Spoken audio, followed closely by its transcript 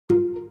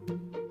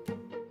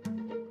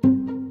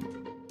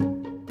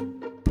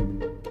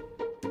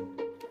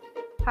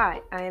Hi,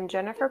 I am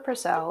Jennifer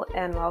Purcell,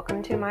 and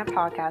welcome to my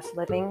podcast,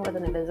 Living with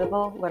an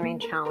Invisible Learning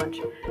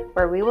Challenge,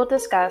 where we will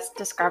discuss,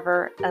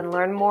 discover, and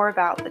learn more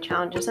about the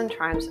challenges and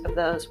triumphs of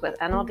those with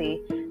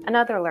NLD and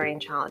other learning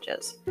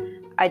challenges.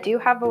 I do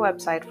have a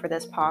website for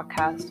this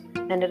podcast,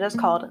 and it is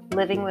called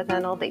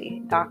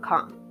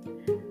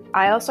livingwithnld.com.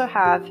 I also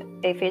have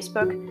a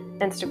Facebook,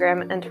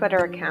 Instagram, and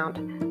Twitter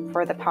account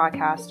for the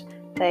podcast.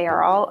 They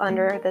are all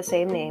under the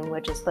same name,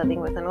 which is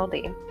Living with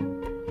NLD.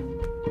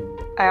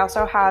 I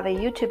also have a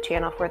YouTube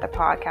channel for the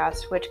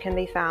podcast, which can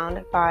be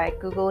found by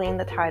Googling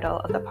the title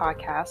of the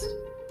podcast,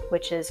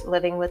 which is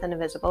Living with an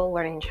Invisible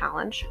Learning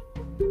Challenge.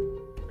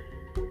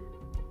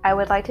 I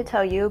would like to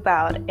tell you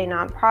about a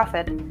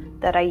nonprofit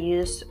that I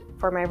use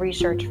for my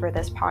research for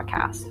this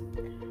podcast.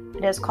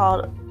 It is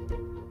called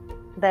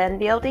the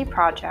NVLD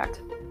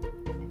Project,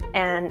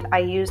 and I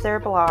use their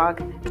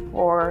blog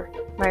for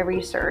my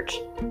research.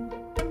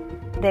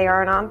 They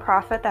are a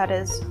nonprofit that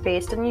is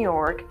based in New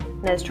York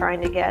and is trying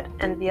to get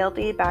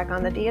NVLD back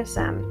on the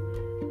DSM,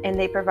 and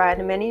they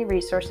provide many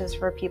resources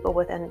for people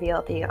with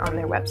NVLD on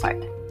their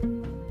website.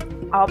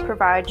 I'll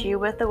provide you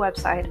with the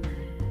website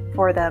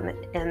for them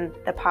in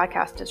the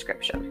podcast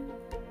description.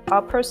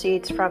 All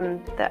proceeds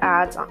from the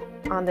ads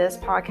on this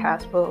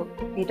podcast will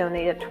be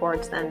donated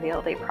towards the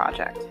NVLD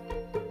project.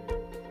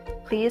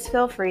 Please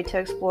feel free to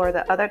explore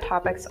the other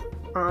topics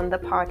on the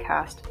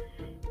podcast,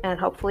 and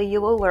hopefully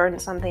you will learn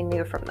something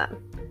new from them.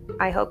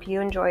 I hope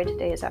you enjoyed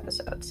today's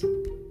episodes.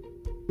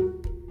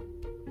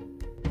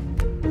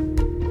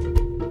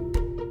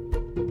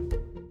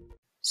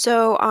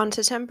 So on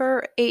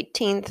September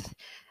 18th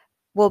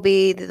will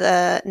be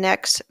the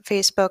next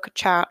Facebook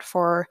chat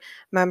for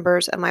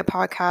members of my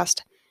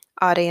podcast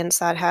audience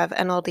that have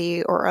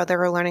NLD or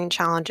other learning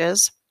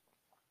challenges.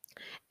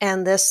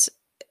 And this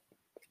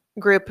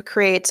group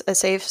creates a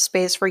safe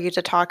space for you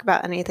to talk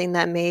about anything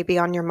that may be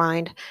on your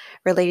mind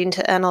relating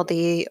to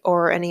NLD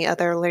or any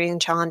other learning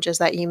challenges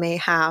that you may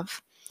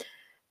have,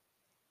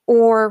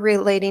 or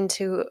relating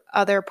to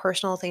other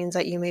personal things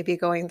that you may be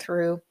going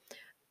through,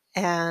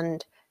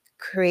 and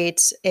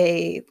creates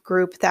a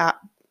group that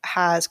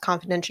has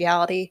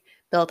confidentiality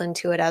built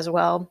into it as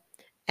well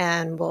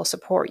and will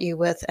support you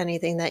with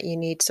anything that you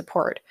need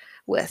support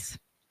with.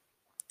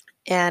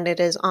 And it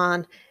is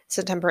on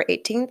September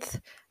 18th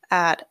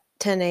at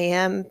 10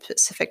 a.m.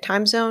 Pacific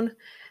time zone,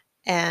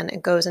 and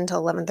it goes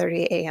until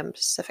 11:30 a.m.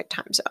 Pacific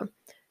time zone.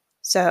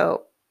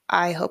 So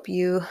I hope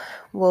you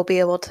will be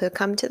able to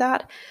come to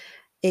that.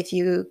 If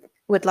you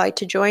would like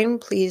to join,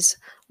 please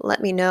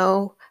let me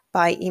know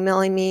by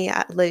emailing me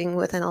at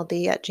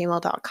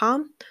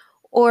livingwithnld@gmail.com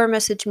or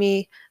message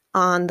me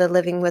on the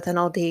Living with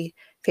NLD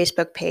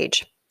Facebook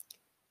page.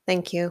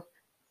 Thank you,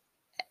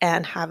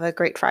 and have a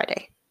great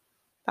Friday.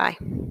 Bye.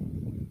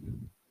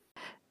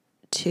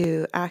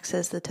 To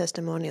access the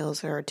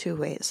testimonials, there are two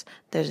ways.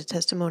 There's a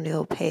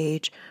testimonial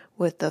page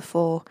with the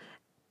full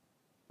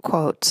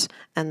quotes,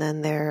 and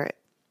then there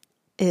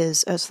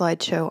is a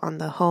slideshow on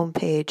the home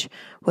page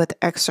with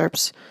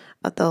excerpts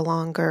of the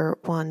longer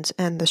ones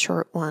and the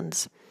short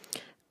ones.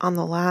 On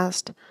the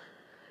last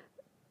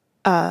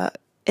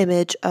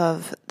image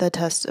of the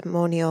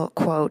testimonial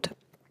quote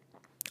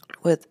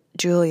with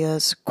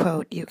Julia's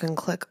quote, you can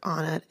click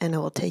on it and it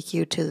will take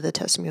you to the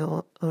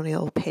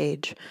testimonial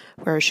page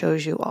where it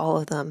shows you all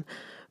of them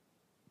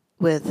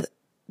with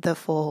the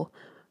full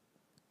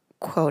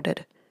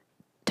quoted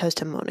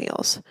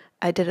testimonials.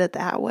 I did it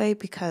that way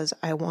because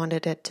I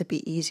wanted it to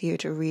be easier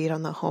to read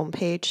on the home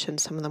page,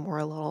 since some of them were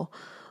a little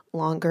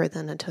longer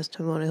than a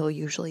testimonial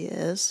usually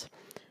is.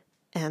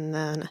 And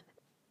then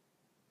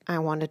I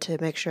wanted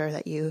to make sure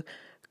that you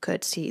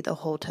could see the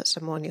whole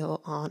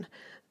testimonial on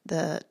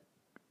the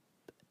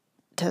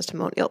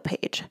testimonial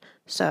page.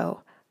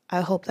 So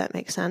I hope that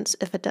makes sense.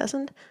 If it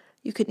doesn't,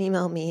 you can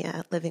email me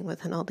at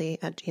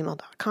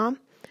livingwithnld@gmail.com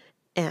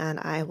and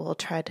I will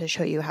try to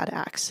show you how to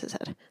access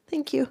it.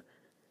 Thank you.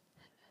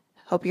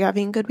 Hope you're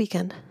having a good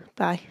weekend.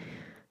 Bye.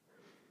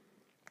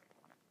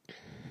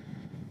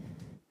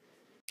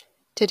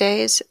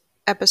 Today's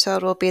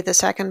episode will be the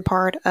second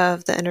part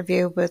of the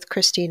interview with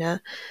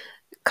Christina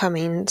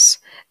Cummings.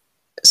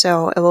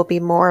 So it will be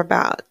more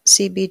about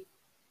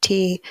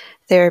CBT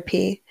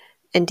therapy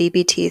and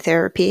DBT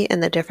therapy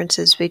and the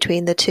differences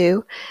between the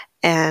two,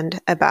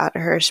 and about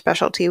her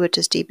specialty, which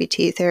is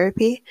DBT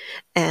therapy.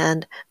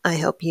 And I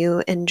hope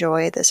you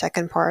enjoy the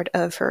second part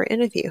of her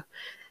interview.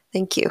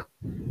 Thank you.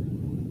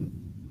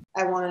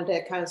 I wanted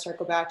to kind of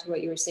circle back to what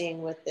you were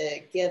saying with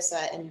the gifts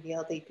that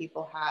NVLD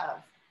people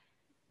have.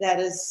 That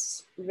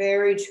is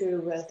very true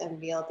with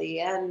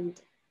NVLD and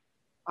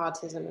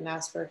autism and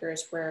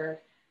Asperger's, and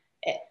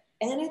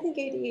I think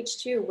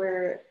ADHD too,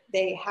 where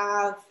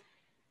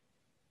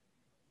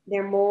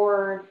they're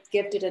more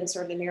gifted in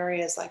certain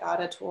areas like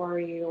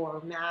auditory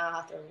or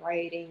math or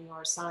writing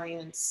or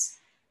science.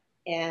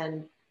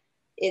 And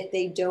if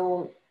they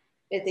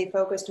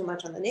focus too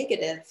much on the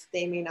negative,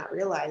 they may not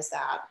realize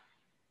that,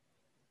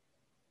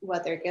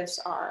 what their gifts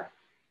are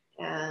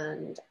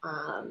and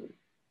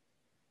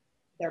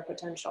their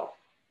potential.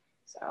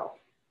 So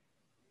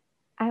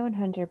I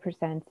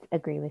 100%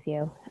 agree with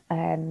you.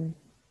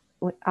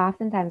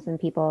 Oftentimes when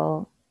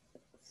people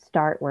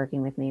start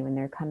working with me, when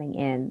they're coming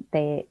in,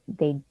 they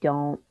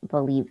don't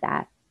believe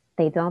that.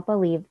 They don't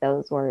believe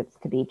those words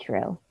to be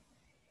true.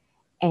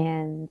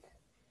 And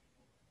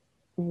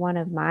one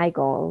of my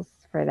goals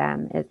for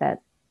them is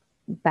that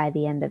by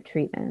the end of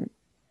treatment,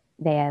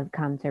 they have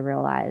come to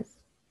realize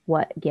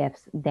what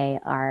gifts they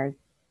are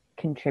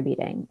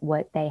contributing,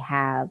 what they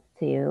have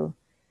to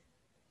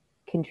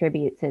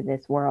contribute to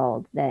this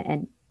world. That,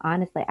 and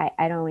honestly,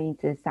 I don't need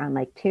to sound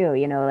like two,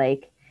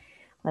 like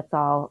let's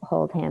all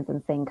hold hands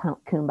and sing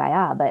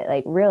kumbaya, but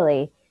like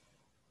really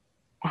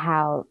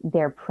how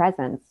their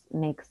presence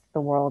makes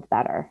the world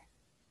better.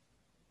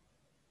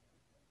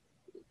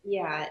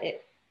 Yeah,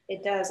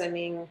 it does. I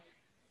mean,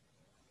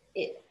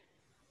 it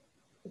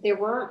there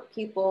weren't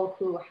people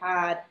who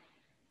had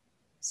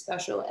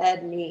special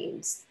ed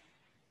needs.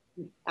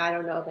 I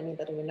don't know if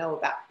anybody would know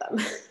about them,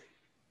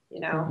 you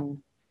know,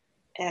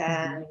 Mm-hmm. Mm-hmm.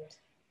 and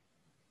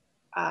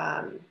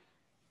um,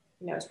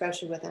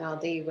 especially with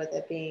NLD, with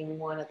it being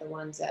one of the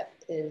ones that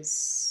is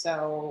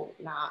so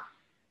not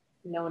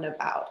known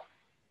about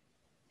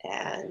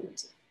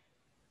and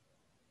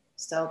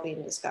still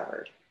being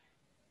discovered.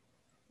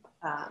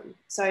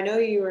 So I know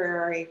you were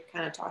already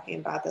kind of talking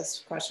about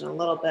this question a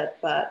little bit,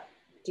 but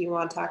do you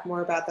want to talk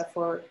more about the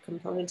four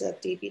components of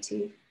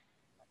DBT?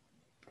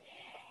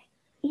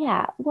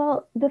 Yeah,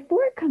 well, the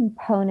four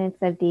components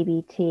of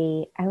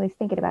DBT, I was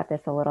thinking about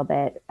this a little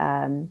bit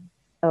over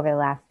the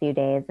last few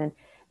days. And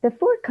the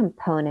four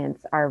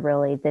components are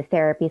really the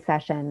therapy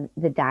session,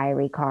 the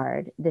diary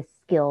card, the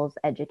skills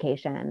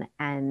education,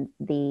 and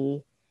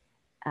the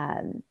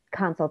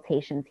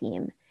consultation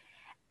team.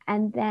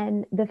 And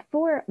then the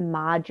four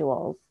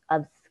modules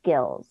of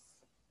skills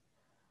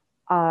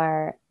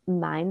are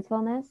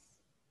mindfulness,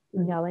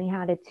 Mm-hmm. knowing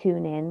how to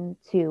tune in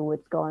to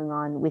what's going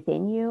on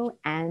within you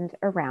and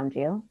around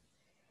you,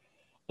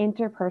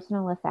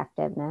 interpersonal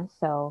effectiveness,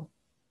 so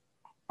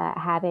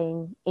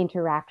having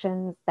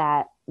interactions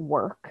that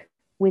work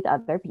with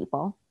other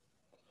people,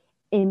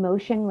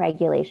 emotion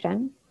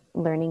regulation,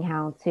 learning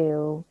how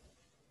to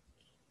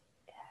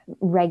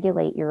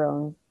regulate your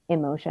own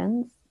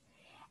emotions,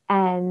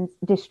 and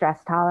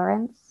distress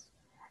tolerance.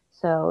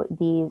 So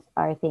these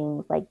are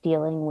things like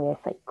dealing with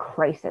like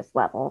crisis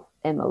level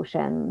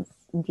emotions,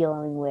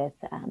 dealing with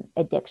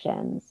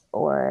addictions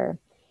or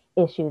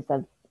issues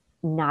of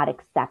not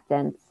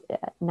acceptance,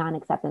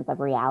 non-acceptance of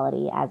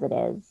reality as it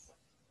is.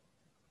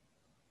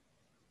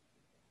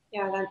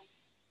 Yeah,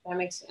 that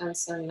makes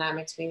sense, and that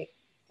makes me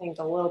think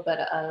a little bit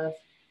of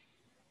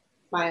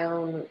my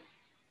own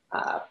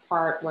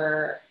part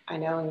where I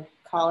know in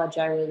college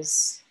I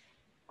was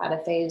at a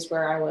phase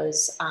where I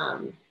was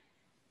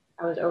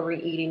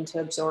overeating to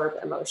absorb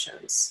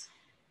emotions,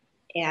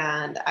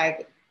 and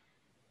I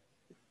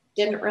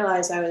didn't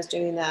realize I was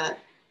doing that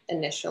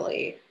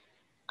initially.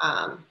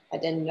 I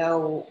didn't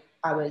know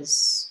I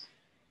was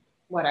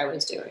what I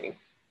was doing,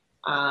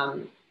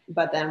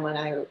 but then when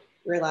I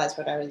realized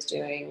what I was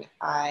doing,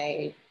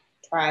 I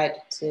tried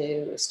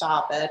to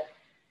stop it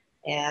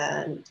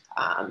and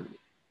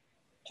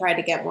tried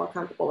to get more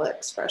comfortable with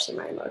expressing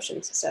my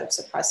emotions instead of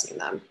suppressing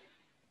them.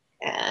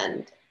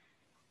 And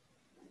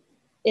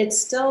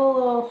it's still a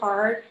little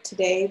hard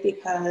today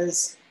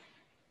because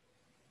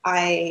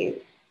I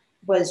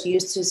was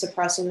used to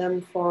suppressing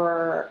them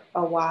for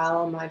a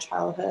while in my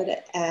childhood,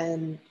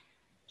 and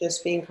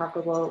just being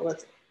comfortable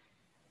with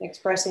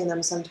expressing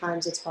them,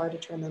 sometimes it's hard to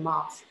turn them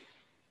off.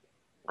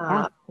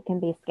 Yeah, Uh, it can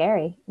be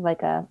scary, like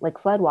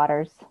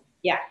floodwaters.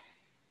 yeah,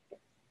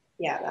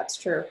 yeah, that's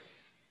true.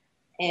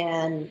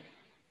 And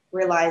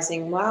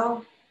realizing,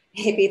 well,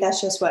 maybe that's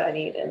just what I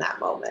need in that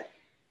moment,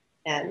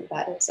 and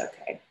that it's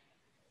okay.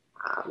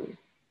 Um,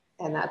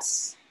 and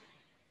that's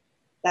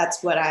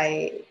what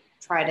I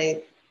try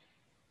to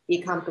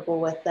be comfortable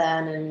with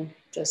then, and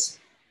just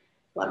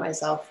let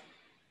myself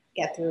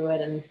get through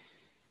it and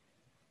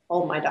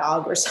hold my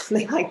dog or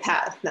something like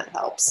that. That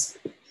helps.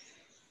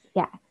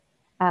 Yeah.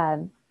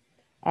 Um,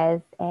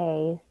 as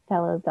a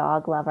fellow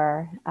dog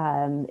lover,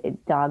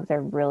 dogs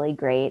are really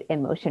great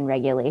emotion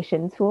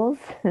regulation tools.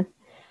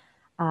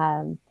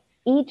 um,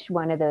 each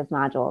one of those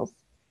modules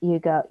you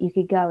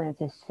could go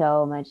into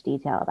so much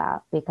detail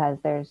about because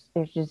there's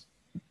just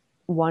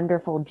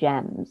wonderful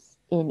gems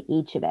in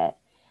each of it.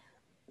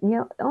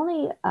 The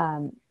only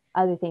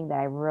other thing that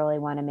I really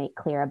want to make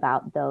clear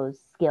about those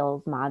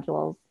skills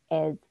modules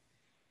is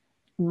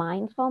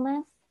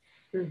mindfulness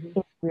Mm-hmm.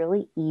 is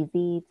really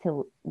easy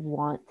to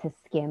want to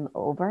skim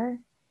over.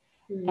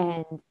 Mm-hmm.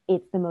 And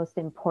it's the most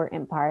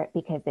important part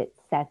because it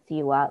sets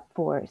you up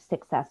for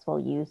successful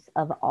use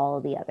of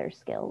all the other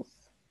skills.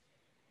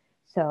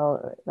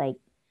 So like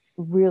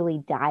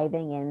really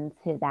diving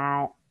into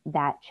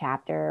that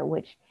chapter,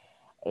 which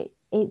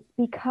it's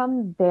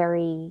become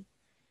very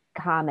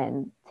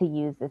common to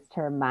use this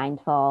term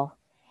mindful.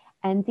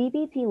 And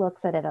DBT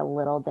looks at it a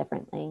little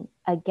differently,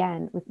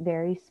 again, with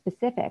very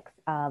specifics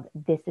of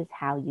this is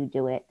how you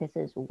do it, this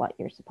is what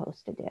you're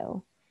supposed to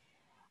do.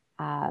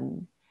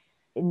 Um,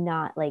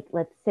 Not like,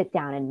 let's sit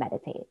down and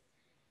meditate.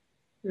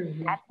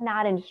 Mm-hmm. That's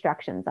not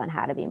instructions on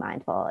how to be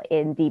mindful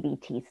in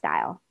DBT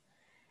style.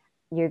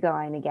 You're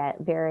going to get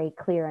very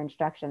clear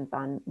instructions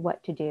on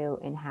what to do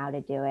and how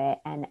to do it.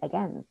 And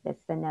again, this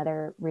is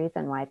another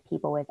reason why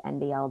people with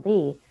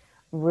NDLD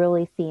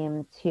really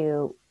seem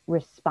to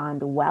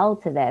respond well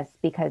to this,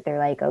 because they're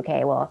like,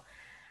 okay, well,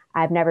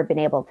 I've never been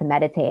able to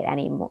meditate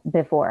any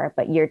before,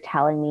 but you're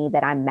telling me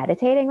that I'm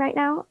meditating right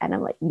now. And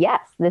I'm like,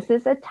 yes, this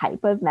is a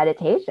type of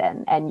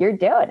meditation and you're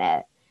doing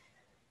it.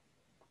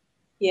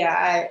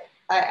 Yeah,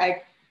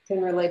 I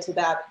can relate to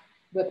that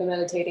with the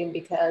meditating,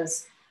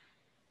 because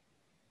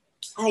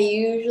I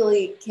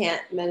usually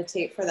can't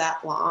meditate for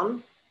that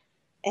long,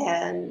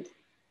 and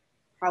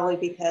probably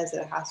because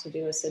it has to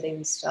do with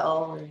sitting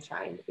still and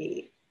trying to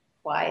be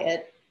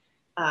quiet.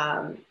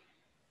 Um,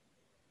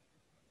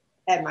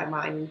 and my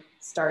mind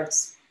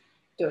starts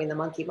doing the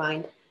monkey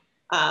mind,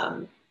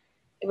 um,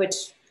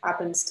 which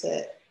happens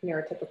to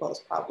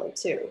neurotypicals probably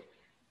too.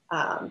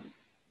 Um,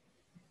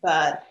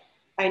 but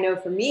I know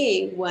for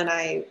me, when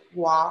I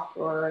walk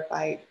or if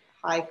I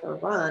hike or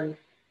run,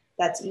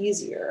 that's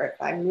easier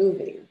if I'm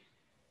moving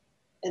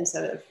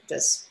instead of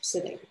just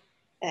sitting.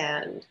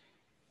 And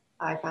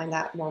I find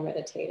that more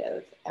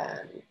meditative,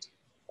 and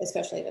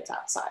especially if it's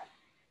outside.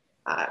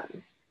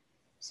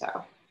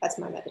 So that's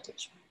my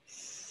meditation.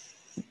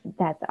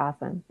 That's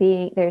awesome.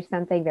 There's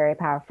something very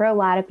powerful for a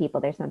lot of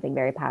people. There's something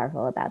very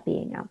powerful about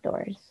being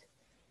outdoors.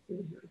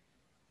 Mm-hmm.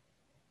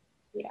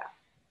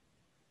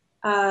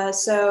 Yeah.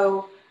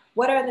 So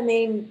what are the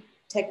main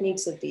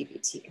techniques of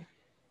DBT?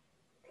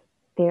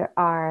 There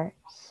are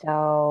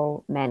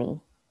so many.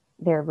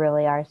 There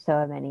really are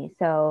so many.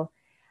 So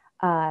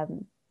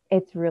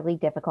it's really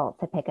difficult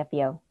to pick a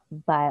few,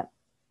 but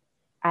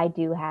I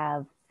do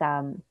have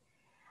some,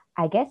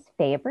 I guess,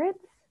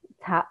 favorites,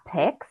 top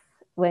picks.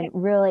 When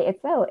really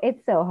it's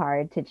so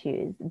hard to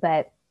choose,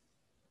 but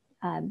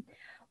um,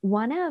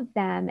 one of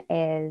them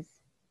is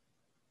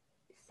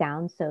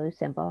sounds so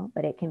simple,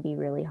 but it can be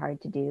really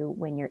hard to do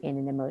when you're in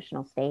an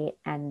emotional state,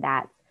 and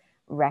that's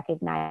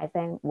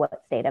recognizing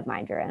what state of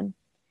mind you're in.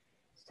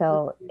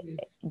 So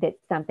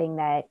that's something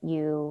that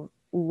you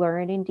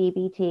learn in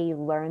DBT. You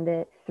learn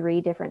the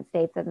 3 different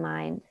states of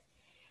mind,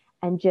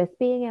 and just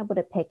being able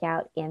to pick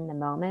out in the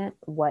moment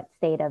what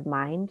state of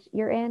mind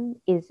you're in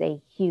is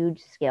a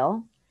huge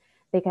skill,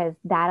 because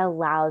that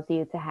allows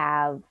you to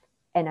have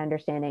an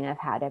understanding of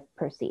how to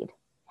proceed,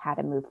 how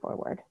to move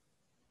forward.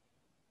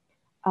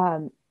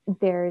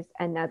 There's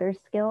another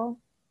skill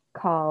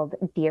called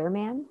Dear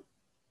Man.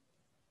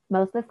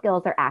 Most of the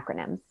skills are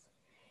acronyms.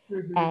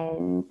 Mm-hmm.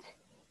 And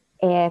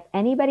if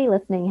anybody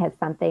listening has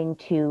something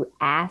to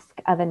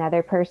ask of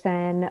another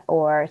person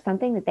or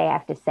something that they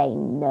have to say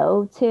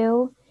no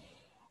to,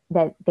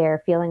 that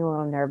they're feeling a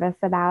little nervous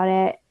about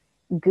it,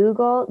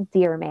 Google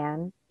Dear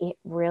Man. It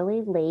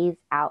really lays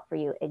out for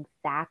you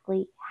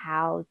exactly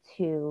how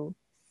to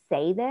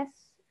say this,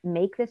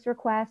 make this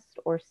request,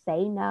 or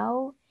say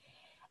no.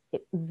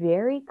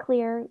 Very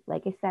clear,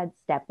 like I said,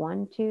 step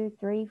 1, 2,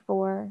 3,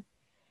 4,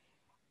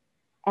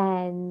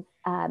 and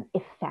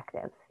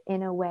effective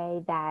in a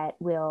way that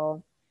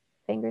will,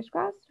 fingers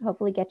crossed,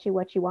 hopefully get you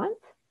what you want.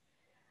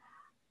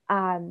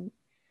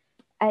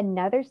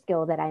 Another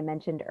skill that I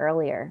mentioned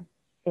earlier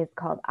is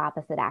called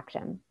opposite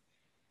action.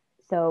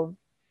 So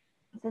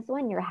this is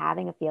when you're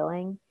having a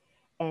feeling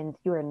and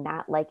you're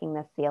not liking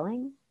this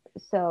feeling.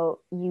 So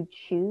you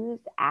choose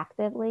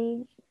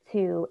actively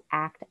to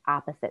act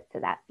opposite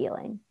to that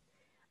feeling.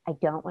 I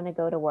don't want to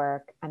go to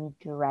work. I'm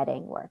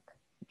dreading work,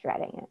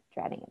 dreading it,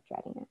 dreading it,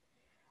 dreading it.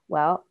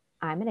 Well,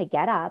 I'm going to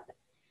get up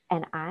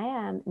and I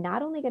am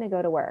not only going to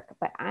go to work,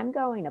 but I'm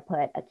going to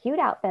put a cute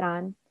outfit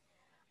on.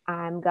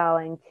 I'm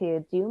going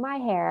to do my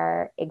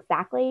hair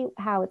exactly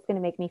how it's going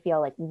to make me feel,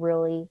 like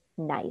really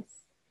nice.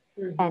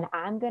 Mm-hmm. And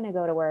I'm going to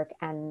go to work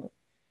and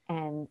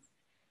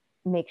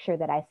make sure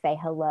that I say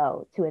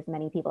hello to as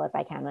many people as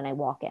I can when I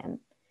walk in.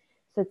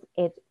 So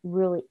it's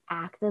really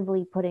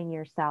actively putting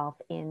yourself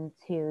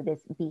into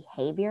this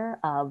behavior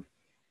of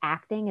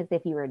acting as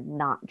if you were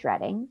not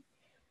dreading,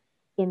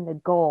 in the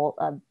goal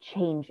of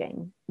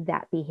changing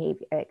that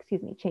behavior,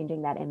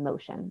 changing that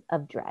emotion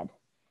of dread.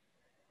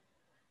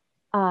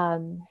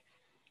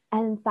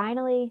 And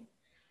finally,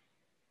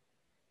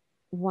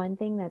 one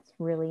thing that's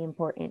really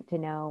important to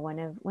know, one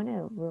of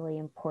really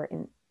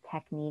important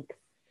techniques,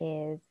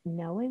 is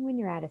knowing when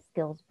you're at a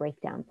skills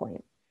breakdown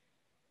point.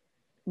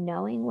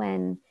 Knowing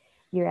when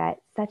you're at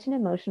such an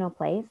emotional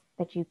place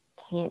that you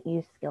can't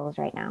use skills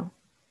right now.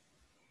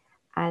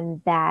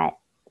 And that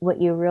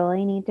what you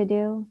really need to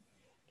do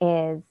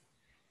is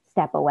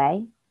step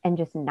away and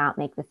just not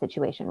make the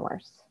situation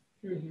worse.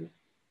 Mm-hmm.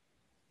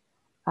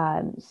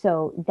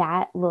 So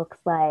that looks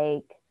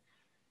like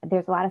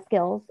there's a lot of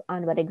skills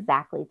on what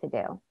exactly to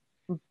do,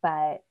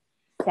 but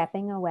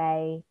stepping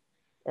away,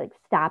 like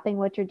stopping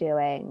what you're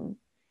doing,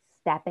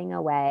 stepping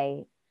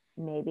away,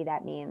 maybe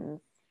that means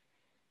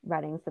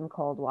running some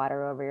cold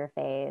water over your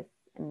face.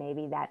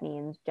 Maybe that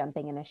means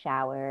jumping in a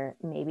shower.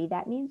 Maybe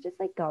that means just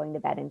like going to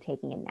bed and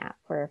taking a nap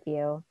for a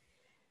few,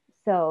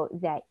 so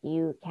that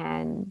you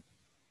can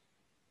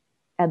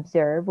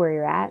observe where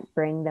you're at,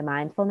 bring the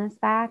mindfulness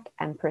back,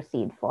 and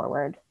proceed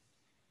forward.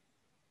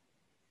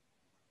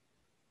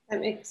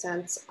 That makes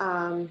sense.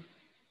 I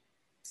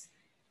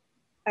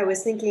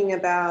was thinking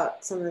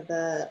about some of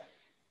the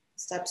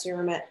steps you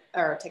were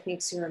or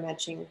techniques you were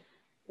mentioning,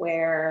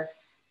 where,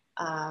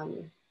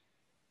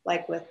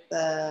 like with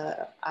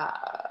the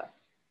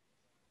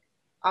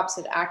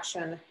opposite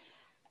action,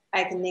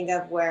 I can think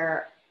of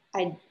where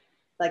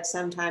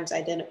sometimes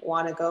I didn't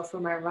want to go for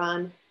my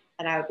run,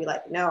 and I would be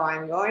like, no,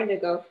 I'm going to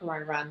go for my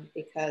run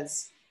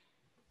because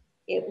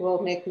it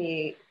will make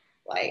me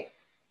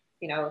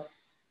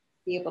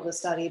be able to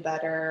study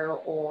better,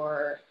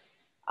 or,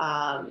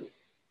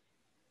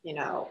 you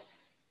know,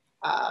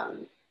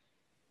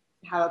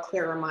 have a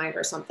clearer mind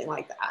or something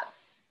like that.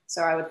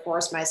 So I would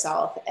force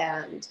myself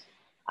and,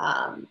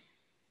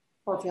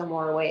 or feel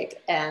more awake.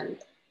 And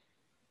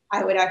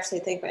I would actually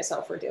thank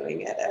myself for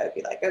doing it. I would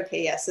be like,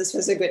 okay, yes, this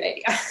was a good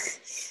idea.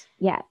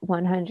 Yeah,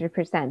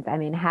 100%. I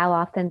mean, how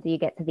often do you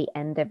get to the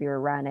end of your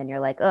run and you're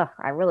like, oh,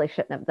 I really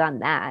shouldn't have done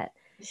that?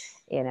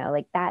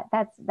 Like that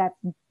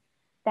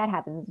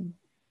happens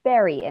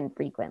very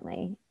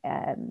infrequently.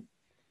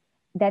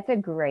 That's a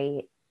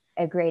great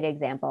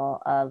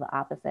example of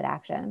opposite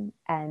action.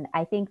 And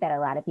I think that a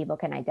lot of people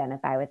can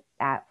identify with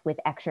that with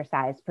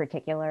exercise,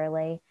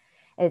 particularly.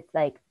 It's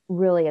like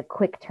really a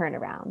quick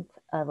turnaround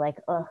of like,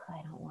 oh,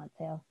 I don't want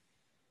to.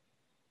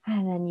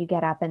 And then you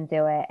get up and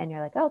do it and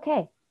you're like,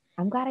 okay,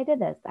 I'm glad I did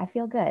this. I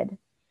feel good.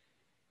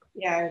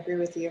 Yeah, I agree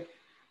with you.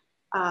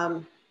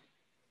 I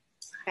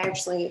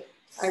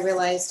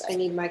realized I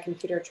need my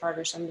computer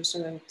charger, so I'm just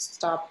going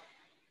to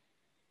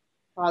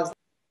pause.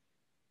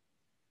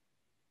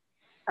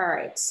 All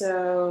right,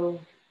 so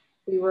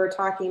we were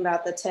talking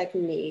about the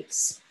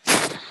techniques,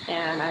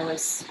 and I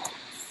was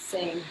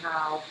saying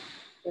how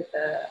with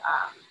the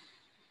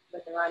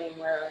running,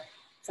 where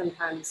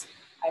sometimes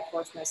I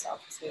force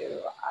myself to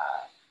do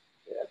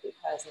it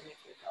because it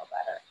makes me feel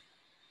better.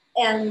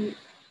 And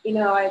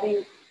I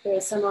think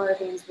there's some other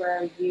things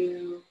where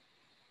you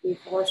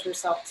force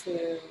yourself to,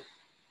 it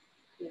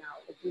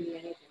can be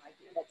anything like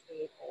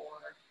meditate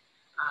or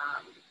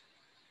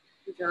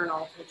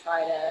journal to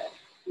try to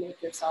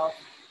make yourself,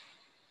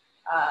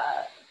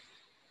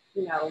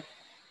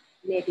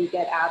 maybe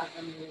get out of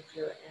the mood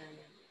you're in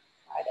and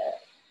try to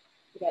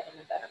get in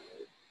a better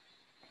mood.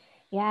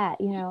 Yeah,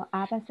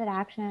 opposite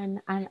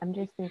action. I'm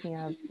just thinking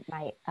of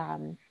my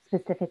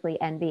specifically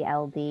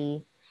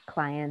NBLD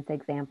clients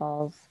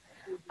examples.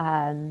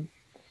 I'm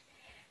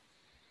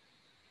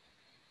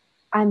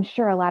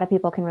sure a lot of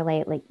people can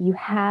relate. Like you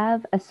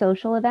have a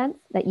social event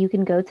that you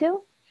can go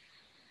to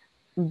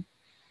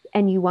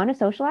and you want to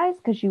socialize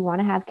because you want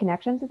to have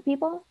connections with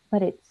people,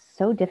 but it's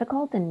so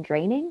difficult and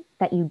draining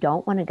that you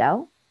don't want to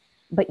go,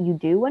 but you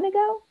do want to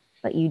go,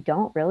 but you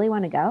don't really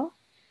want to go.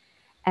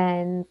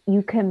 And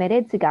you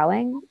committed to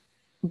going,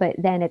 but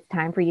then it's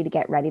time for you to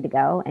get ready to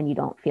go and you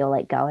don't feel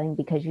like going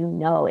because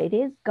it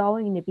is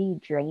going to be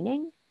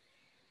draining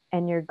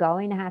and you're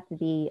going to have to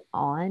be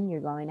on,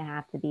 you're going to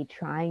have to be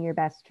trying your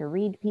best to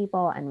read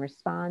people and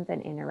respond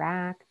and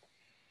interact.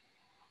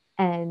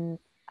 And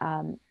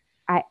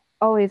I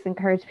always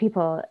encourage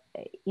people,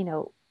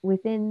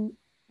 within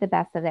the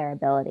best of their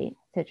ability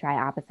to try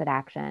opposite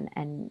action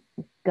and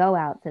go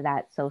out to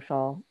that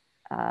social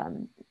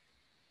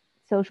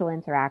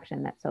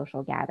interaction, that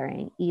social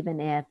gathering, even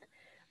if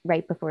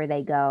right before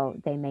they go,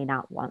 they may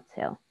not want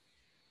to.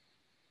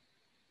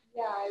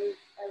 Yeah, I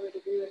would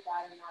agree with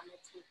that. And that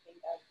makes me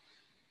think of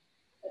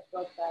a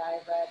book that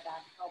I read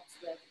that helps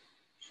with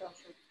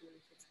social cues.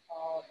 It's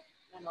called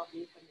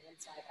NLP from the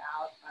Inside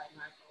Out by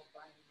Michael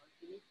Brian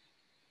Murphy.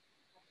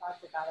 I've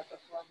talked about it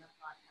before on the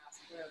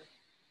podcast, where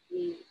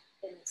in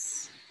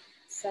his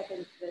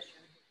second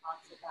edition, he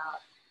talks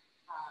about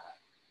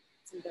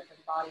some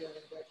different body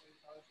language and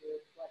tells you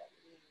what it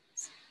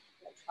means,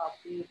 which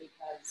helped me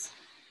because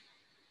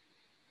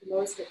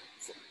most of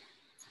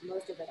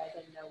it I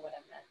didn't know what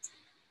it meant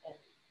in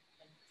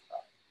his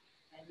book,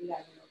 and he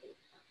hasn't really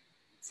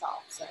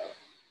himself, so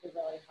it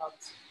really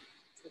helped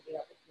to be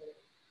able to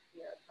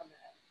hear from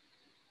a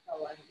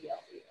fellow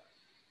NBLD.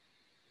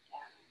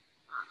 And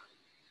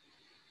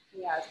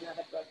he has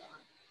another book on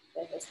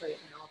the history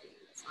of NLP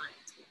and the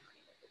science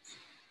behind it.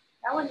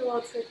 That one's a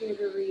little trickier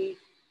to read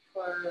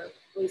for,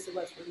 at least it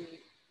was for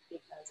me,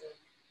 because of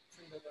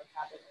some of the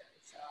vocabulary.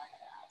 So I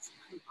had to ask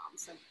my mom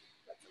what some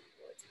of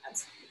the words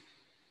meant.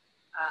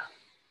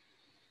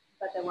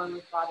 But the one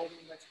with body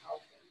language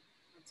helped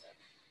in terms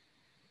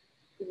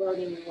of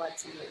learning what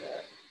some of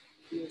the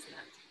cues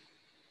meant.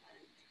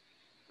 And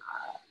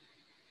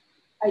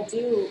I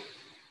do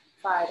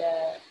try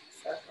to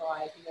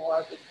socialize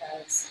more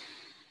because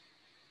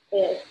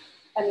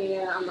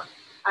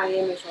I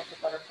am a social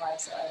butterfly,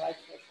 so I like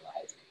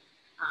socializing.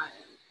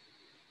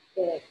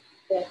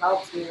 It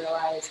helps me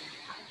realize,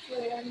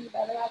 actually, I'm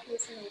better at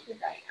this than I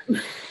think I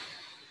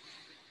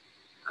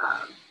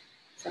am.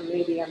 So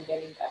maybe I'm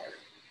getting better.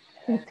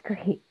 That's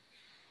great.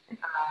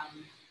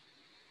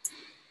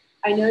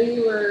 I know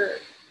you were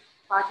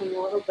talking a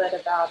little bit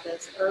about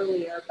this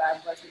earlier, but I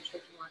wasn't sure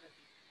if you wanted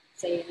to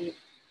say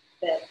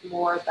bit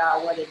more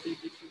about what a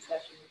DBT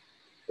session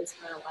is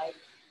kind of like?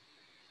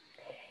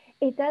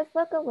 It does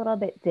look a little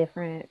bit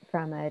different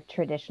from a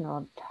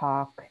traditional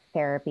talk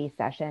therapy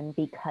session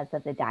because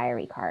of the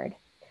diary card.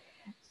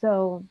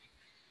 So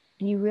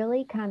you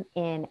really come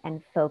in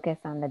and focus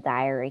on the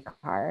diary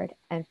card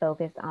and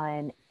focus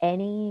on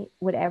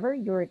whatever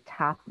your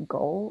top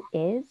goal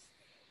is,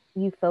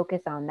 you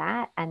focus on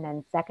that, and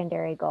then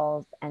secondary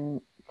goals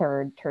and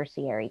third,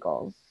 tertiary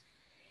goals.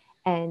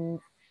 And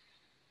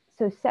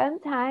so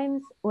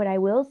sometimes what I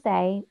will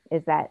say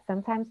is that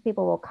sometimes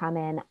people will come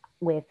in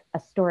with a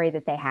story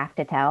that they have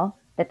to tell,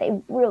 that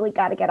they really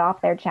got to get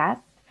off their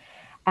chest.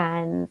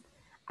 And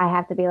I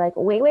have to be like,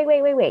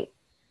 wait.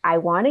 I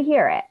want to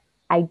hear it.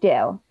 I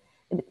do.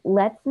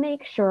 Let's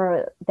make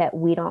sure that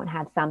we don't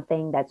have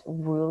something that's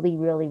really,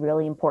 really,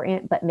 really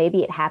important, but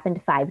maybe it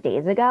happened 5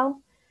 days ago.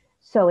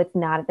 So it's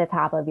not at the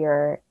top of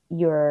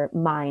your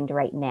mind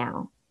right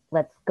now.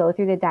 Let's go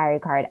through the diary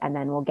card and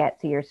then we'll get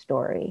to your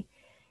story.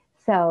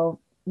 So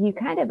you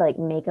kind of like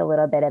make a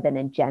little bit of an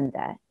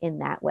agenda in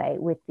that way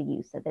with the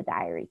use of the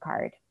diary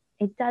card.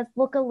 It does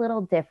look a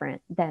little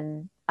different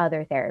than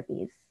other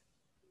therapies.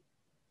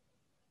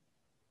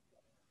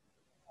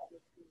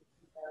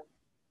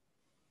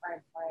 I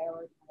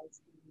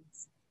prioritize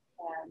things,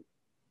 and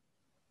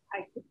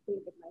I could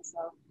think of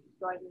myself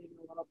struggling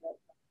a little bit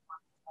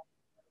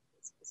with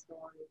this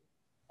story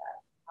that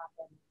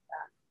happened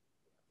that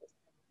was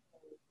kind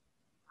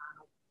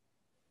of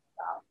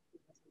about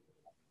something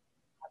that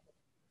happened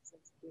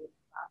since we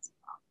last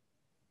talked.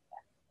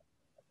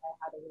 If I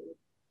had to read,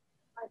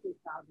 I'd be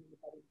proud of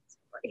anybody in the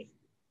story.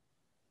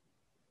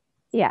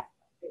 Yeah.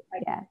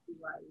 I can see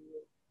why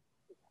you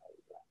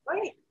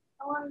wait,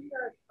 I want to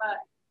hear it,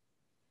 but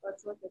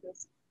let's look at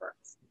this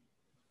first.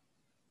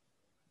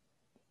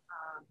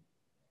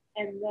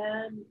 And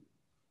then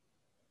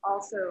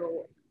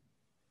also,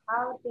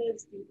 how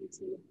does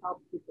DBT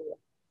help people?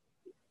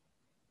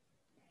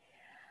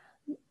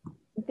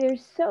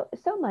 There's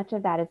so much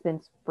of that has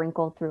been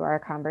sprinkled through our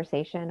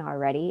conversation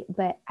already,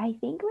 but I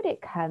think what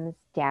it comes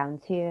down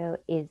to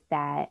is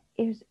that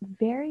there's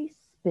very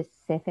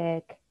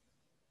specific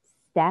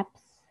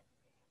steps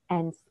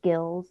and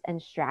skills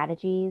and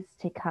strategies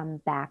to come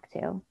back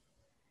to.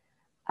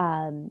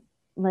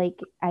 Like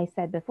I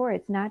said before,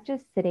 it's not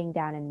just sitting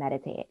down and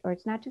meditate, or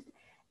it's not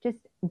just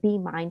be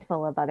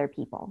mindful of other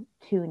people,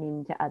 tune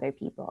into other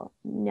people.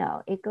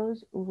 No, it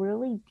goes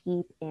really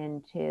deep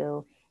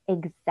into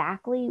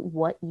exactly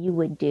what you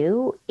would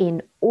do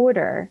in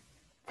order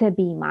to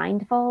be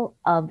mindful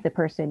of the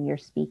person you're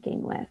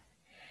speaking with.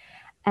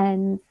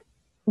 And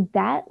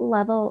that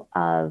level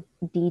of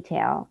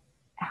detail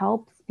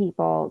helps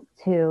people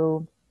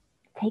to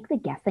take the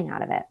guessing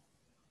out of it.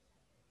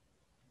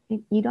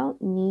 You don't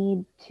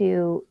need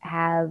to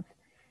have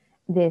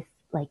this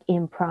like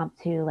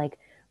impromptu, like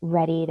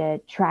ready to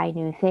try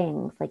new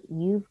things. Like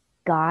you've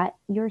got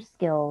your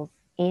skills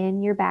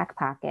in your back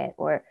pocket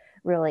or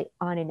really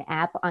on an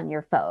app on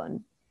your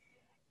phone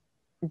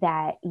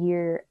that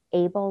you're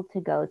able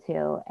to go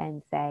to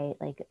and say,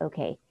 like,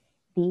 okay,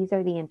 these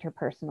are the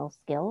interpersonal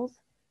skills.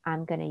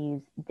 I'm going to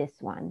use this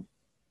one.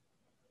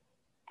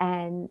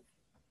 And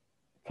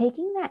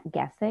taking that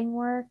guessing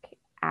work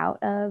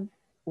out of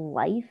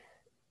life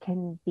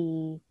can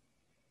be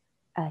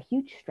a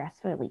huge stress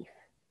relief.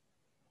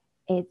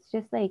 It's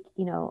just like,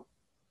 you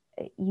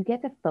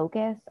get to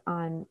focus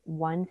on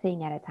one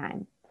thing at a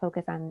time,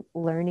 focus on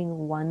learning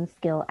one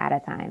skill at a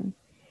time.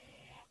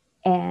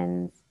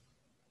 And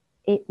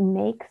it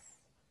makes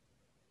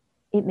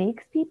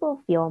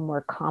people feel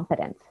more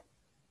competent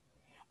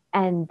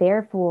and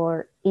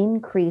therefore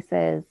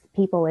increases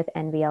people with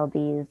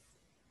NVLD's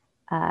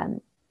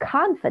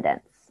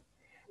confidence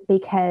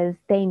because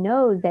they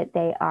know that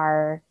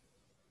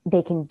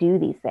they can do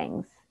these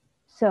things.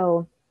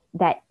 So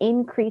that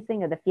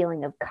increasing of the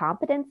feeling of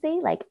competency,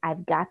 like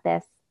I've got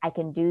this, I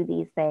can do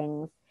these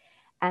things,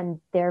 and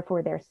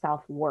therefore their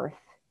self-worth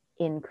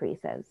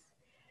increases.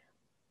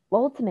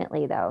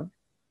 Ultimately, though,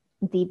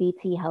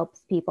 DBT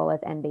helps people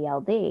with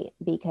NVLD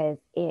because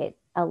it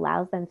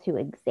allows them to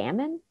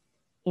examine,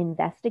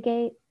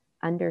 investigate,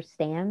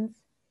 understand,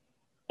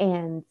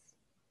 and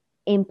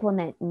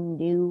implement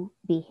new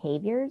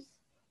behaviors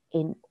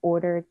in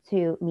order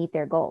to meet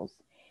their goals.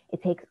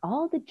 It takes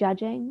all the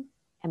judging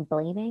and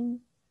blaming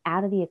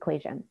out of the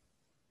equation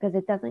because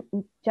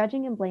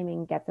judging and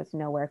blaming gets us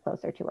nowhere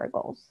closer to our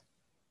goals.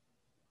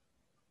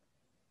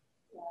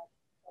 Yeah,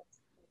 that's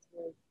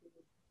really true.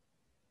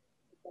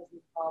 It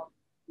doesn't help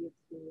you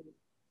to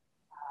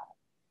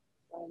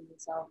blame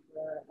yourself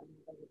for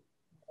another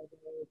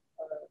day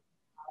or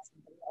how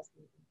somebody else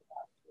may think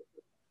about you.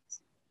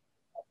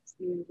 That's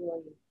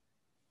usually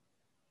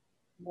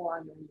more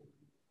on them.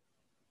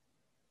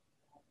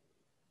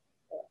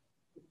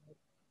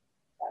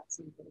 That's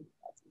something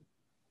that's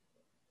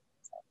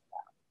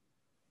about.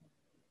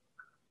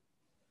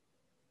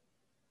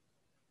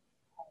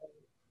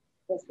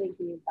 I was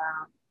thinking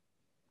about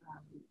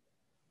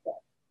that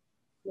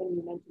when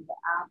you mentioned the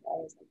app,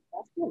 I was like,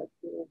 that's kind of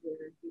cool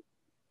where you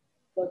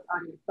look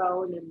on your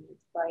phone and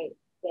it's right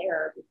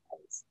there because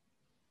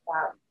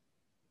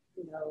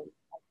know,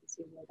 I can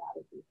see where that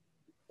would be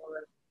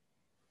for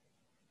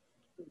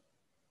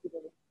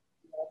people,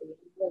 you know, the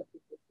young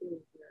people too,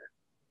 where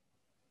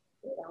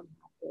they don't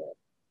have to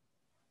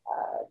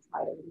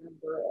try to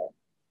remember it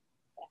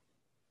and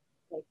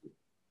making,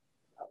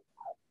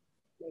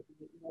 you know,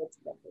 making notes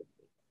that they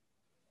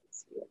can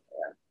see it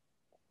there.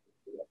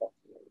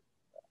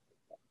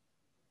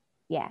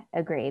 Yeah,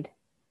 agreed.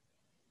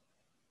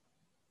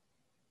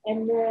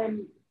 And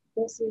then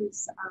this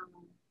is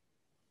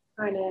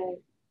kind of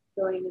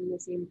going in the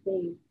same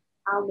thing.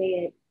 How may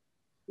it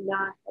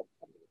not help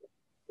somebody?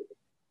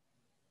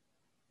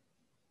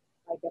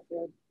 Like if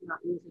they're not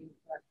using it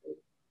correctly.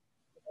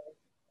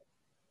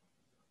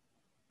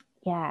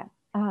 Yeah.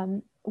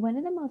 One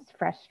of the most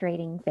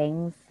frustrating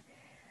things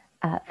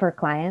for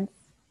clients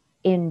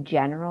in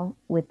general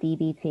with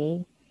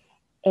DBT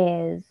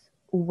is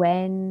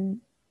when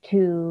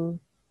to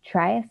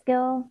try a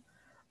skill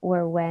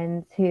or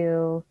when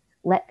to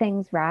let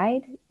things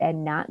ride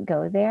and not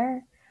go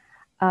there.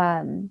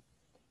 And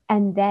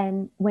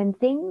then when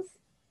things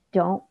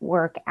don't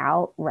work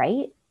out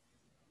right,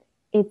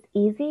 it's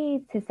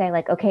easy to say,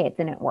 like, okay, it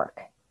didn't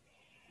work.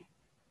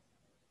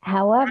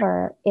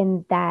 However,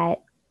 in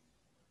that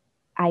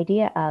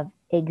idea of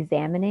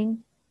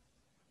examining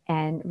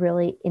and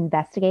really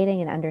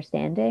investigating and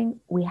understanding,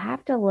 we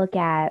have to look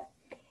at,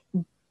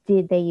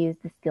 did they use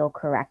the skill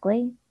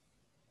correctly?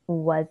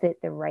 Was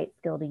it the right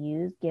skill to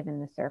use given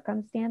the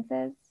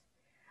circumstances?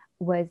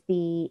 Was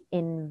the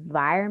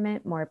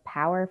environment more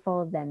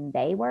powerful than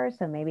they were?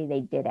 So maybe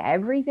they did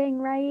everything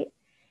right.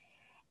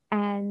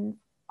 And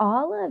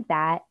all of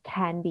that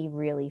can be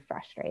really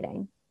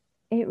frustrating.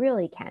 It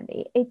really can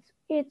be.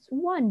 It's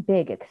one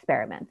big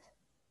experiment.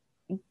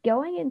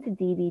 Going into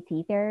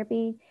DBT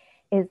therapy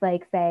is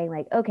like saying,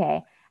 like,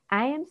 okay,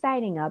 I am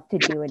signing up to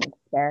do an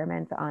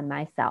experiment on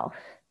myself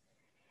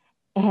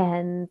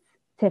and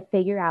to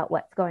figure out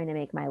what's going to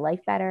make my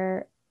life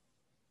better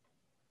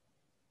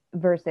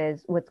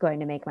versus what's going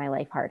to make my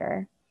life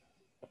harder.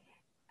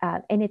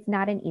 And it's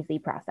not an easy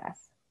process.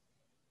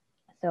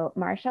 So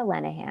Marsha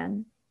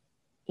Linehan,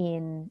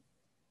 in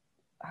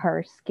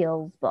her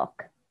skills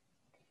book,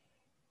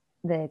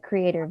 the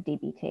creator of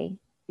DBT,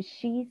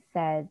 she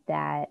said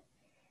that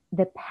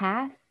the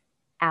path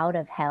out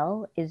of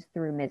hell is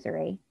through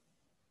misery.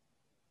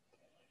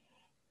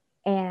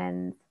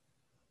 And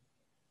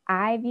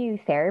I view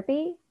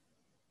therapy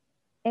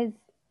as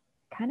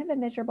kind of a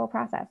miserable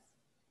process.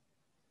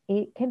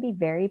 It can be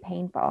very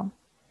painful.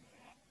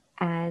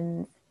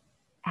 And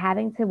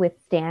having to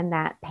withstand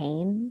that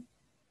pain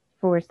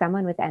for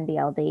someone with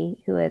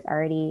NBLD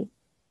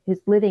who's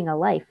living a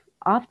life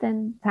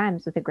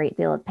oftentimes with a great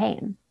deal of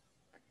pain,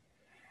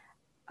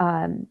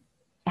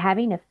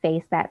 having to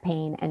face that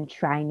pain and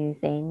try new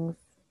things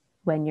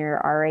when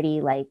you're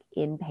already like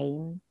in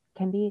pain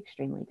can be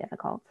extremely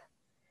difficult.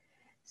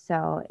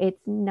 So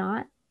it's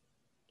not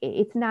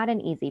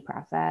an easy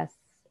process.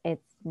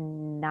 It's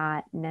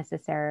not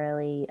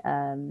necessarily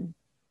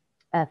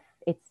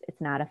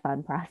it's not a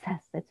fun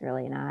process. It's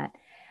really not.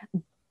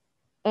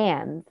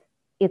 And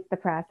it's the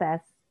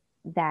process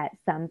that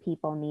some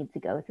people need to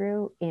go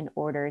through in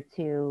order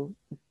to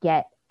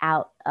get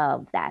out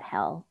of that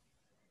hell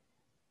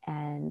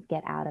and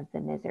get out of the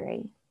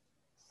misery.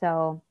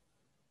 So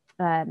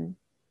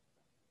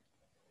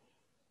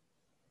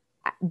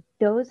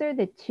those are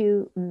the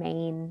two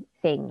main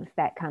things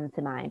that come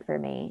to mind for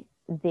me.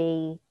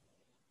 The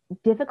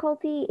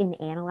difficulty in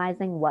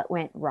analyzing what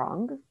went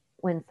wrong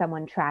when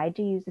someone tried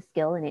to use a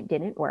skill and it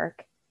didn't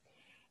work,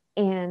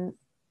 and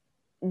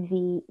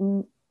the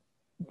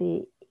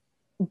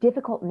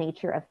difficult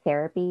nature of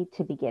therapy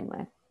to begin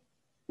with,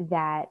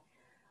 that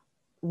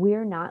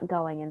we're not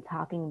going and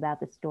talking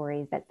about the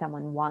stories that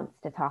someone wants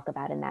to talk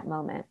about in that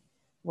moment.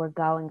 We're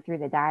going through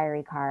the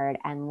diary card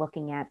and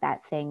looking at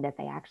that thing that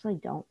they actually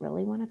don't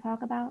really want to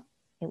talk about.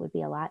 It would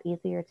be a lot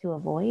easier to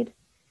avoid.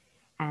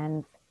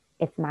 And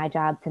it's my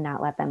job to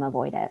not let them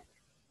avoid it.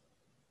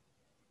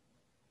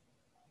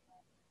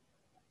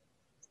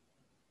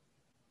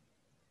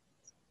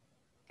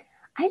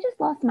 I just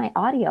lost my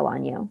audio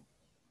on you.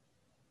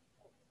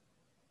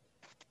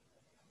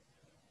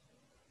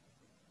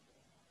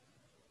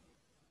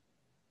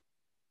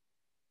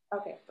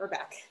 Okay, we're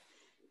back.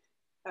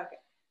 Okay,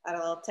 had a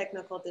little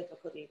technical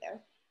difficulty there.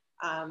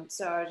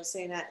 So I was just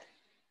saying that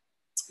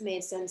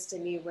made sense to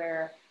me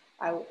where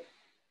I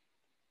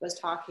was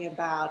talking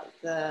about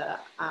the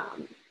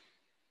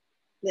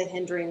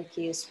hindering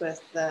piece with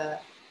the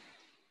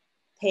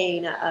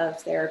pain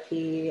of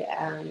therapy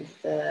and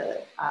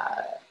the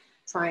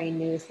trying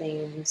new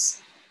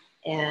things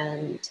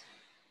and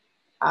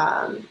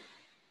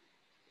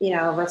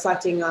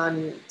reflecting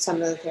on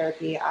some of the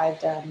therapy I've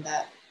done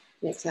that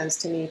makes sense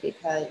to me,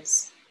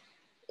 because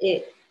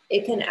it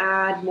can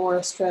add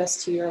more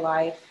stress to your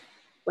life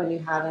when you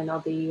have an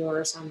LD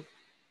or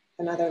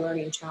another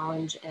learning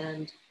challenge.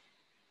 And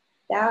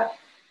that,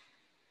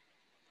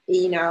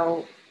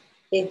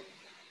 if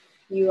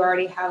you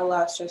already have a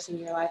lot of stress in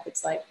your life,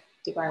 it's like,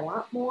 do I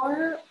want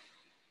more?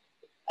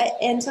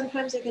 And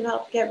sometimes it can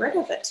help get rid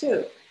of it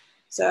too.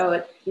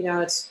 So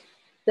it's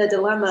the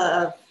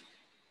dilemma of,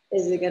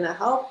 is it going to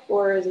help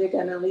or is it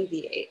going to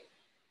alleviate?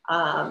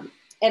 And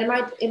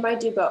it might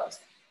do both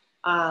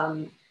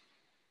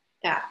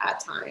at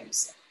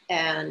times.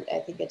 And I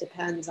think it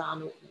depends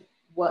on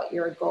what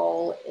your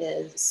goal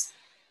is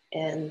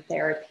in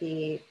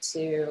therapy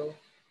to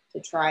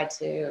try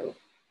to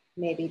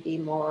maybe be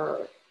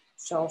more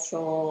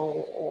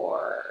social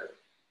or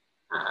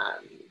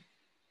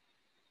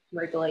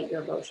regulate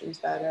your emotions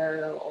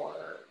better, or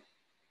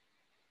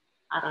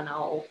I don't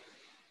know,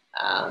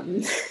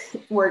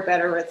 work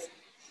better with,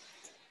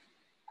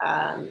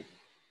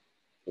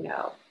 you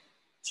know,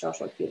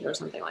 social cues or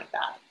something like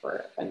that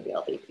for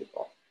NBLD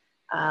people.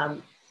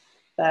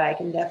 But I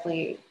can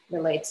definitely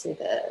relate to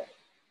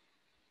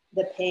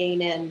the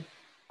pain, and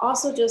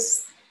also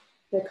just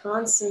the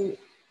constant,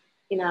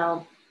 you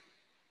know,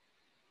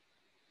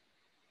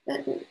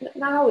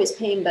 not always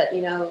pain, but,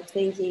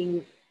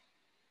 thinking,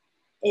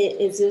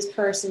 is this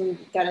person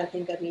going to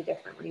think of me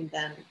differently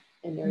than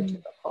a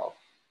neurotypical?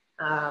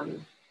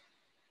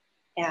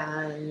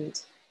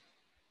 And,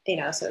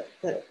 so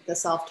the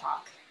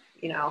self-talk,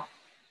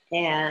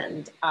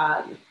 and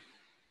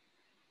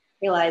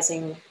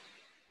realizing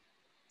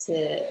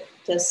to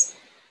just,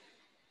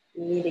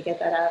 you need to get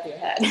that out of your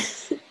head.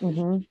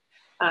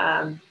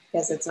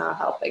 Because it's not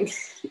helping.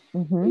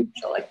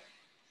 Usually.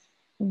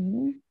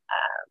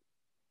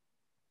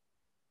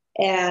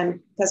 And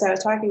because I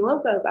was talking a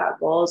little bit about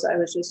goals, I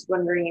was just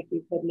wondering if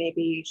you could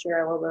maybe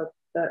share a little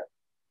bit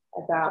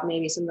about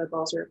maybe some of the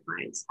goals your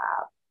clients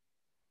have.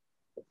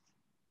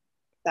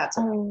 That's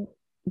okay.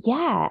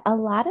 Yeah, a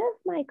lot of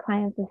my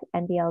clients with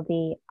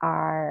NBLD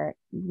are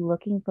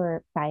looking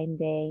for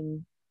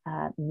finding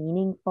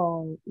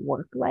meaningful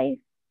work life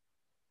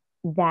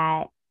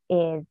that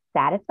is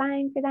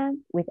satisfying for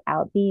them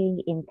without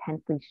being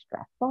intensely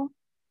stressful.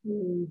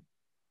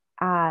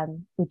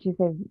 Which is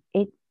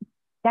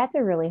that's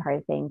a really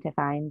hard thing to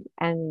find.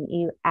 And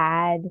you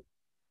add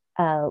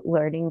a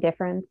learning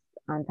difference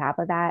on top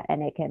of that,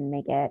 and it can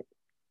make it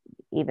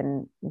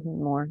even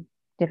more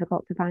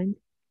difficult to find.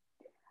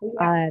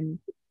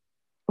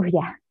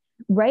 Yeah.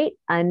 Right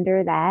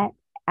under that,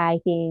 I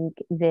think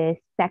the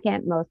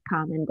second most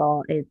common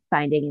goal is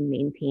finding and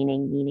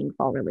maintaining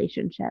meaningful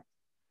relationships.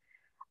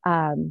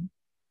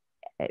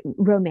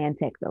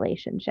 Romantic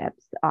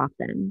relationships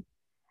often.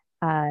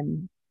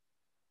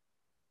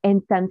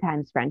 And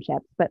sometimes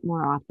friendships, but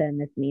more often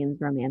this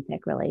means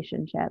romantic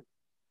relationships.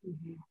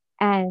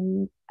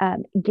 And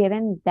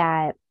given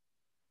that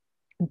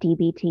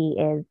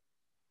DBT is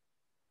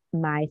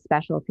my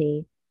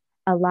specialty,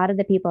 a lot of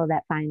the people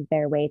that find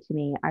their way to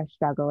me are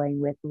struggling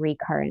with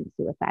recurrent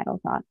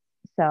suicidal thoughts.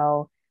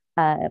 So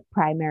a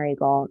primary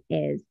goal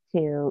is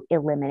to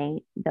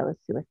eliminate those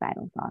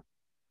suicidal thoughts.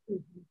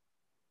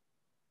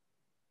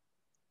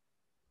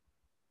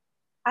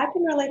 I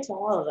can relate to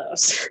all of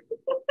those.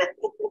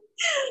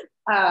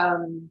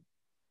 And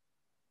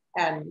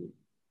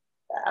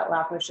that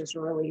laugh was just a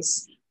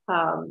release.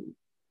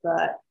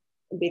 But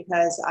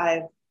because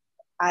I've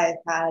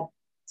had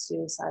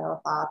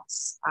suicidal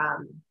thoughts,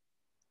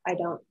 I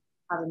don't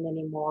have them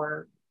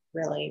anymore,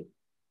 really.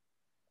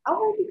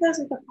 Only because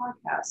of the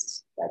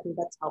podcast. I think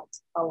that's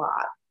helped a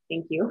lot.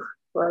 Thank you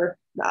for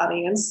the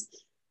audience.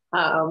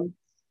 That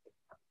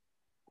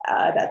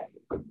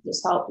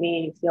just helped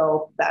me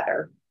feel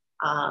better,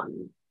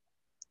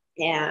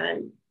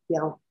 and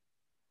feel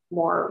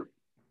more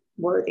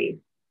worthy,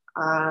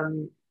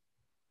 and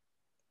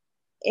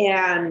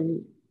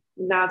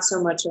not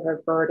so much of a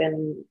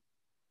burden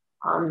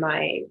on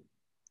my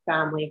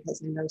family,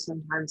 because I know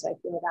sometimes I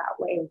feel that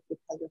way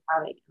because of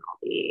how they can all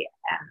be,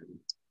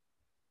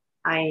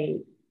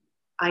 and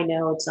I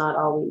know it's not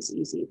always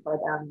easy for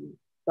them,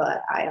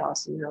 but I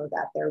also know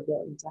that they're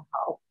willing to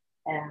help,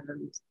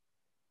 and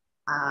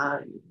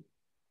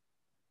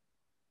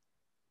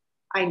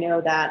I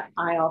know that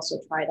I also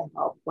try to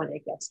help when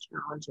it gets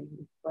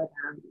challenging for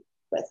them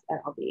with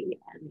NLD,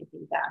 and I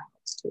think that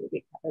helps too,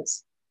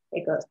 because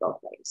it goes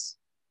both ways.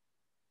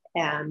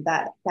 And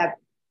that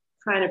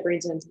kind of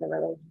brings into the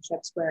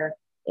relationships where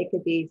it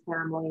could be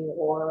family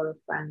or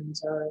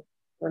friends or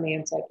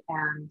romantic,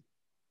 and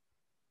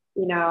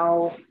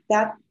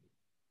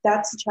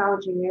that's a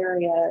challenging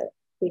area,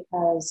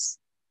 because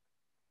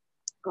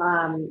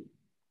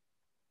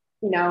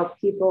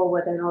people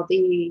with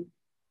NLD,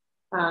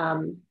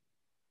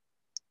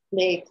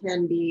 they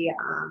can be,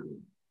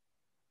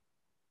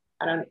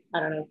 I don't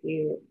know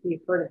if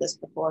you've heard of this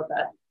before,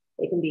 but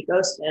they can be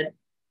ghosted.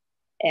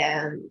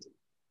 And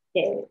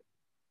if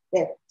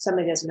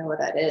somebody doesn't know what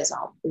that is,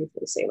 I'll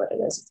briefly say what it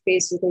is. It's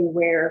basically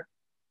where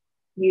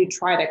you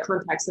try to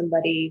contact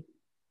somebody,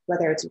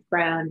 whether it's a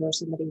friend or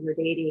somebody you're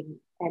dating,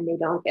 and they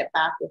don't get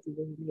back with you,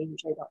 and they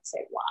usually don't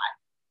say why.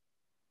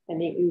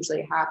 And it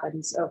usually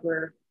happens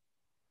over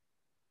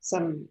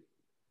some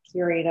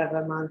period of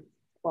a month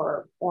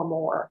or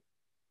more.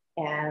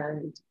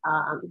 And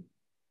I've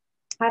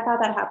had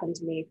that happen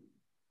to me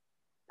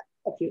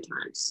a few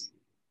times,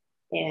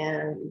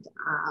 and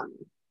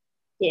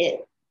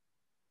it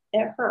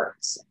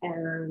hurts.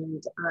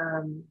 And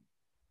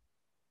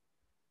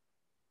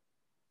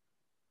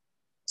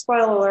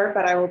spoiler alert,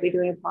 but I will be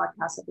doing a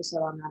podcast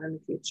episode on that in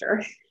the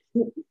future.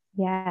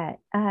 Yeah.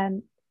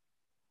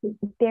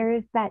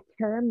 There's that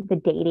term, the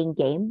dating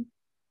game.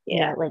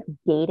 Yeah. Like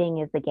dating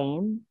is a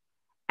game.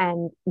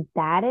 And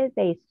that is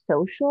a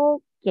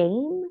social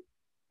game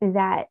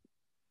that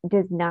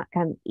does not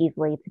come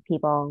easily to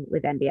people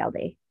with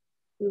NBLD.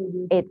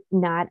 Mm-hmm. It's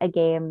not a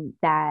game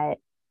that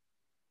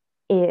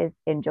is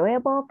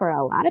enjoyable for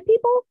a lot of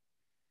people.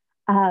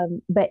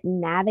 But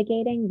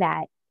navigating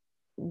that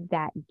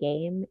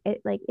game,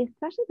 it like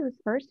especially those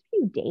first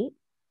few dates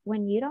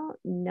when you don't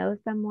know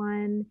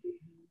someone,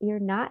 you're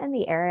not in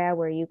the area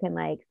where you can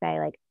like say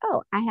like,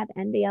 oh, I have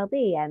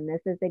NBLD and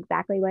this is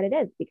exactly what it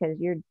is, because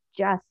you're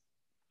just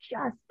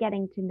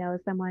getting to know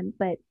someone.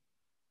 But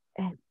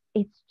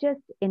it's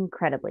just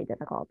incredibly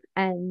difficult,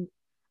 and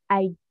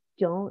I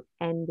don't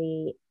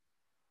envy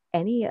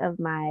any of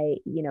my,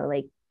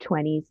 like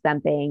 20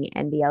 something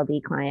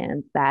NBLD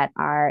clients that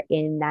are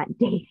in that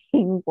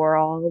dating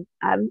world.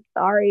 I'm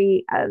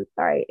sorry.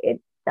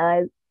 It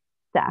does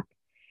suck.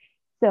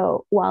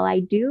 So while I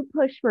do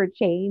push for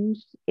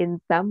change in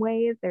some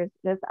ways, there's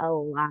just a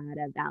lot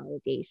of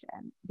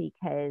validation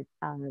because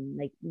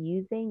like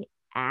using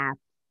apps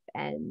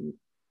and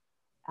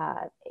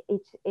uh,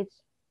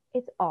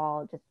 it's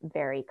all just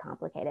very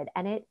complicated,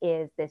 and it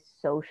is this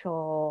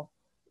social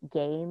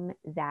game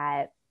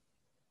that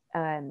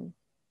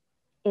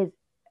is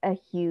a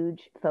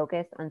huge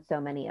focus on so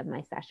many of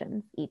my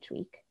sessions each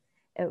week.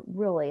 It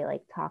really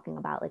like talking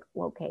about like,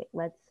 well, okay,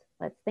 let's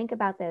think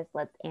about this,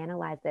 let's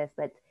analyze this,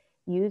 let's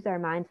use our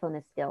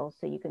mindfulness skills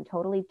so you can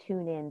totally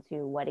tune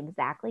into what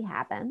exactly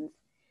happens,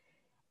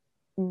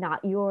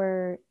 not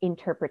your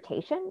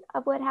interpretation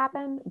of what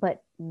happened,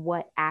 but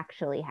what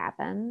actually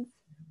happens,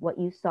 what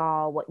you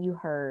saw, what you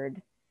heard.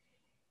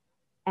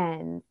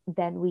 And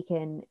then we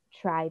can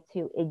try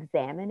to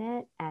examine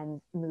it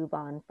and move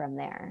on from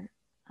there.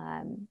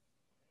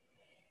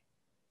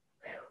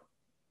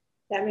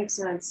 That makes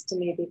sense to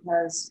me,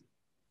 because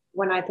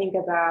when I think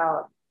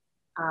about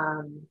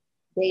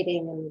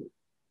dating,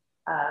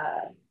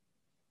 and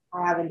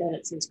I haven't done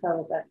it since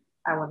COVID, but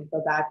I want to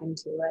go back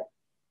into it.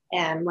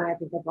 And when I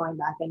think of going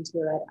back into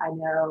it, I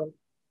know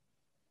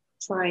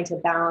trying to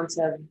balance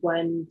of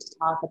when to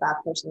talk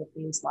about personal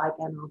things like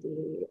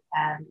NLD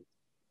and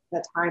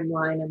the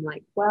timeline. I'm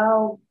like,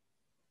 well,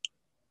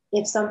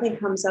 if something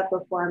comes up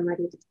before I'm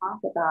ready to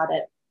talk about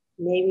it,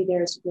 maybe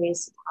there's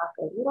ways to talk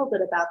a little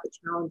bit about the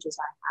challenges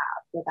I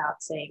have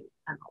without saying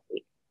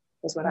NLD,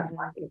 is what I'm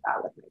talking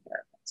about with my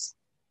therapist.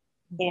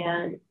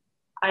 And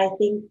I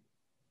think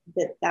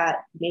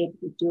that may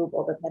be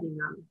doable depending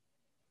on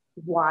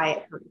why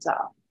it comes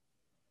up,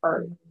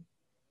 or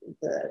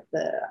the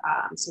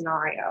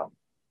scenario.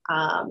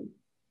 And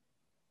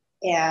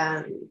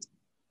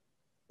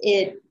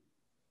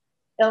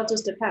it'll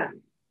just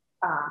depend.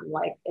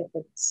 Like if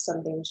it's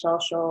something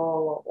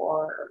social,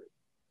 or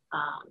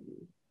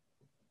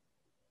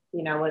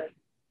with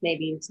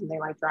maybe something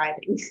like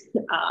driving.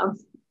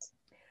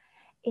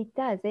 It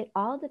does. It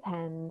all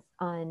depends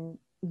on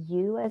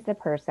you as a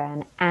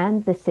person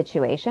and the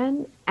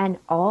situation, and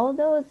all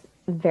those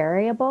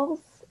variables.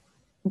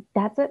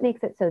 That's what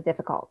makes it so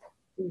difficult.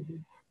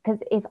 Because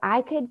if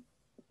I could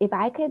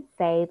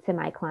say to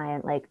my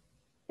client, like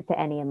to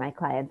any of my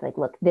clients, like,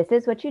 look, this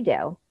is what you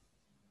do.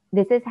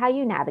 This is how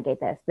you navigate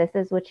this. This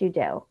is what you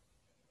do.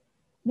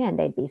 Man,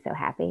 they'd be so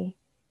happy.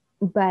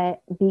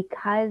 But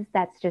because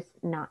that's just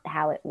not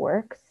how it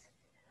works,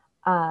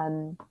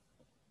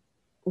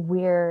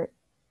 we're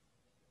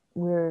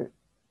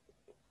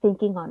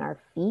thinking on our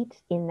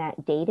feet in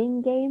that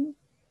dating game,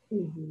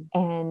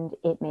 and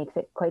it makes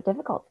it quite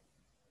difficult.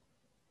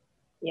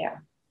 Yeah,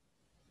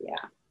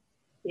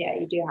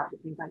 you do have to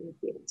think on your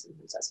feet, and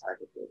sometimes that's hard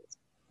to do. It's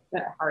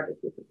hard to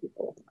do for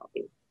people with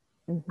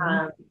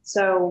NLD.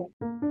 So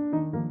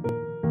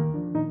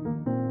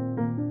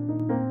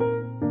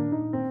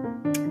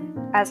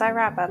as I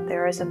wrap up,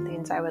 there are some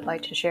things I would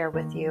like to share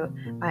with you,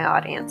 my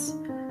audience.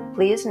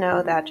 Please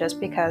know that just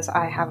because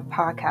I have a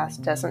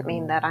podcast doesn't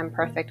mean that I'm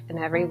perfect in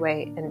every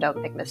way and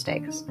don't make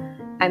mistakes.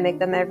 I make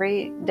them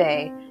every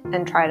day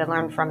and try to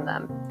learn from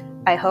them.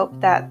 I hope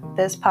that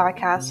this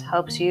podcast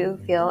helps you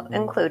feel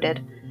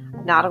included,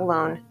 not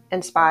alone,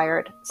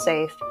 inspired,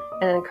 safe,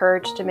 and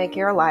encouraged to make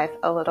your life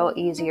a little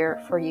easier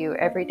for you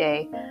every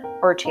day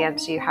or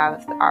chance you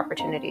have the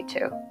opportunity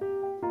to.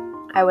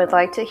 I would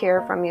like to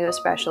hear from you,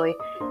 especially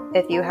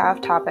if you have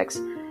topics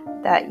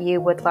that you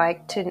would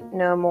like to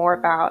know more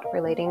about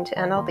relating to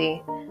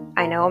NLD.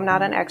 I know I'm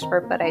not an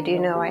expert, but I do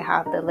know I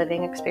have the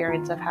living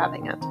experience of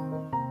having it.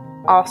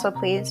 Also,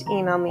 please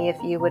email me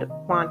if you would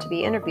want to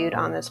be interviewed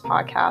on this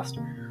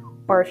podcast,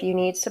 or if you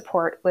need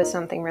support with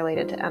something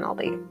related to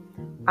NLD.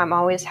 I'm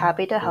always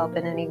happy to help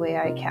in any way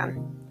I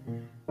can.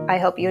 I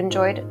hope you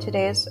enjoyed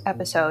today's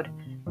episode,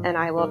 and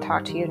I will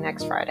talk to you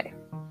next Friday.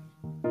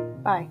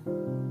 Bye.